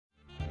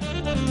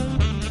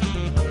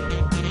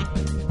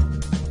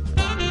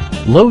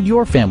Load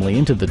your family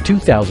into the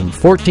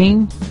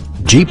 2014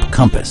 Jeep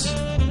Compass.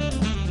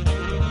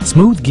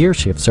 Smooth gear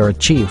shifts are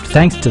achieved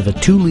thanks to the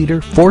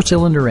 2-liter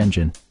 4-cylinder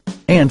engine.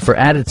 And for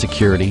added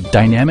security,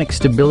 dynamic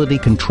stability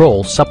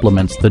control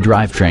supplements the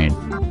drivetrain.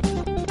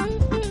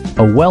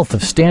 A wealth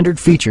of standard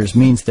features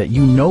means that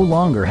you no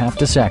longer have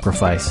to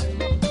sacrifice,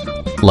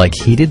 like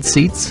heated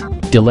seats,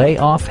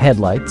 delay-off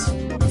headlights,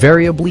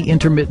 variably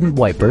intermittent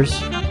wipers,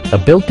 a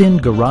built-in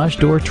garage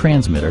door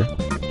transmitter,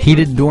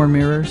 heated door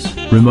mirrors,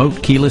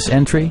 remote keyless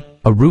entry,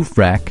 a roof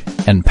rack,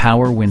 and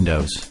power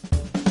windows.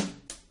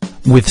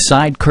 With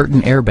side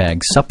curtain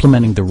airbags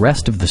supplementing the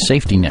rest of the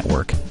safety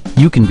network,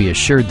 you can be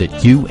assured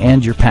that you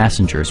and your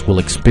passengers will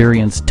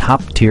experience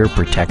top-tier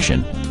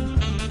protection.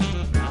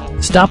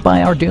 Stop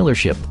by our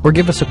dealership or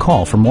give us a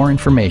call for more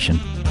information.